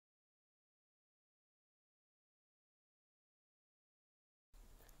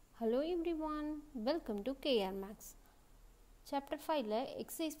Hello everyone, welcome to KR Max. Chapter 5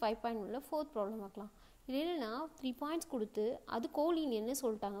 exercise 5.1 fourth problem பார்க்கலாம். இல்லைனா 3 points கொடுத்து அது கோலினியர்னு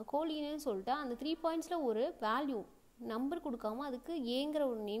சொல்லிட்டாங்க. கோலினியர்னு சொல்லிட்டா அந்த 3 pointsல ஒரு வேல்யூ நம்பர் கொடுக்காம அதுக்கு ஏங்கிற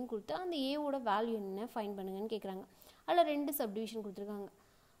ஒரு நேம் கொடுத்து அந்த ஏவோட வேல்யூ என்ன ஃபைண்ட் பண்ணுங்கன்னு கேட்குறாங்க. அதில் 2 சப்டிவிஷன் கொடுத்துருக்காங்க.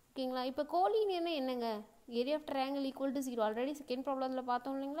 ஓகேங்களா? இப்போ கோலினியர்னா என்னங்க? Area of triangle equal to 0. Already second ப்ராப்ளத்தில்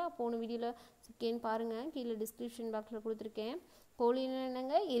பார்த்தோம் இல்லைங்களா? போன வீடியோவில் செகண்ட் பாருங்கள், கீழே டிஸ்கிரிப்ஷன் பாக்ஸில் கொடுத்துருக்கேன். கோலினியர்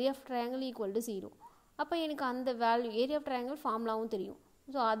என்னங்க? Area of triangle equal to 0. அப்போ எனக்கு அந்த வேல்யூ ஏரியா ஆஃப் ட்ரையாங்கிள் ஃபார்முலாவும் தெரியும்.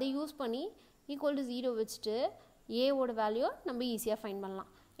 ஸோ அதை யூஸ் பண்ணி ஈக்குவல் டு 0 வச்சுட்டு ஏவோட வேல்யூ நம்ம ஈஸியாக ஃபைண்ட் பண்ணலாம்.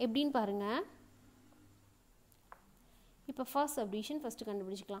 எப்படின்னு பாருங்கள். இப்போ ஃபர்ஸ்ட் சப்டிவிஷன் ஃபஸ்ட்டு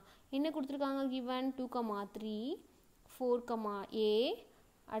கண்டுபிடிச்சிக்கலாம். என்ன கொடுத்துருக்காங்க? கிவன் 2, 3, 4, a,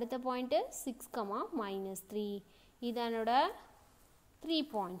 அடுத்த பாயிண்ட்டு 6, -3. இது என்னோட 3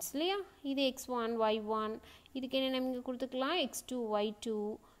 பாயிண்ட்ஸ் இல்லையா? இது x1, y1, இதுக்கு என்ன நம்ம இங்கே கொடுத்துக்கலாம்? x2, y2,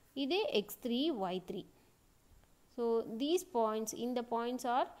 இது x3, y3. So these points, இந்த பாயிண்ட்ஸ்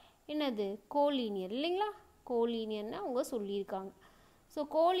ஆர் என்னது? கோலீனியர் இல்லைங்களா? கோலீனியர்னு அவங்க சொல்லியிருக்காங்க. ஸோ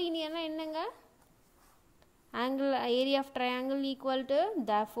கோலீனியர்னால் என்னங்க? angle area of triangle equal to,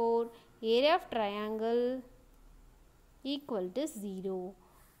 therefore area of triangle equal to 0.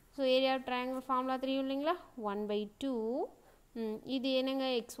 So area of triangle formula தெரியும் இல்லைங்களா? 1/2. இது என்னங்க?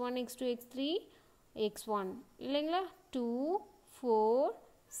 x1, x2, x3, x1 இல்லைங்களா? 2, 4,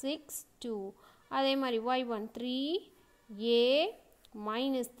 6, 2. அதே மாதிரி y1 3, a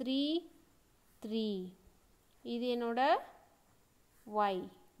 -3, 3. இது என்னோட y,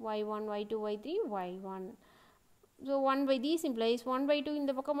 y1, y2, y3, y1. So 1/these implies 1/2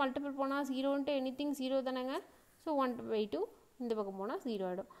 இந்த பக்கம் மல்டிபிள் போனால் 0ன்ட்டு எனிதிங் 0 தானேங்க. ஸோ 1/2 இந்த பக்கம் போனால் 0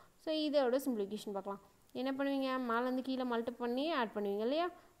 ஆகிடும். ஸோ இதோட சிம்பிளிஃபிகேஷன் பார்க்கலாம். என்ன பண்ணுவீங்க? மேலேருந்து கீழே மல்டிபிள் பண்ணி ஆட் பண்ணுவீங்க இல்லையா?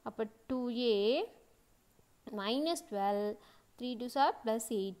 அப்போ 2a -12, 3 2s are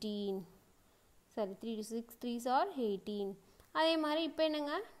 +18. சரி, 3 to 6 3s are 18. அதே மாதிரி இப்போ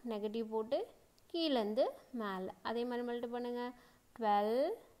என்னங்க? நெகட்டிவ் போட்டு கீழேருந்து மேலே அதே மாதிரி மல்டிபிள் பண்ணுங்கள். 12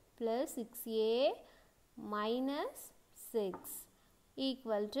 + 6a -6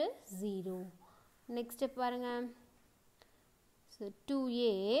 equal to 0. Next step பாருங்கள். ஸோ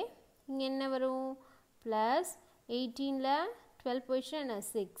 2a இங்கே என்ன வரும்? ப்ளஸ் 18ல் 12 பொசிஷன்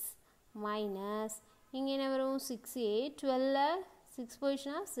 6 மைனஸ் இங்கே என்ன வரும்? 6a 12ல் 6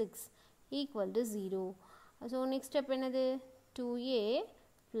 பொசிஷனாக 6 equal to 0. So next step என்னது? 2a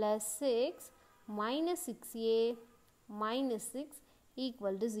 + 6 -6a -6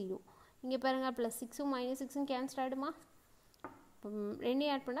 equal to 0. இங்கே பாருங்கள், +6ம் -6ம் கேன்சல் ஆகிடுமா?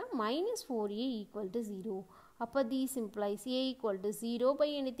 ரெண்டையும் ஆட் பண்ணால் -4a ஈக்குவல் டு 0. அப்போ these implies a equal to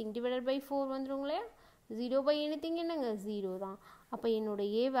 0/anything divided by 4 வந்துடுங்களே. 0/anything என்னங்க? 0 தான். அப்போ என்னோட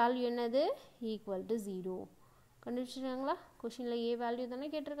a வேல்யூ என்னது? Equal to 0. கண்டுபிடிச்சிருக்காங்களா? கொஷினில் a வேல்யூ தானே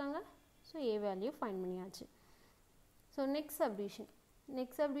கேட்டிருக்காங்க. ஸோ a வேல்யூ ஃபைண்ட் பண்ணியாச்சு. ஸோ நெக்ஸ்ட்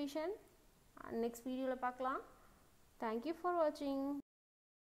சப்டிவிஷன் நெக்ஸ்ட் வீடியோவில் பார்க்கலாம். தேங்க்யூ ஃபார் வாட்சிங்.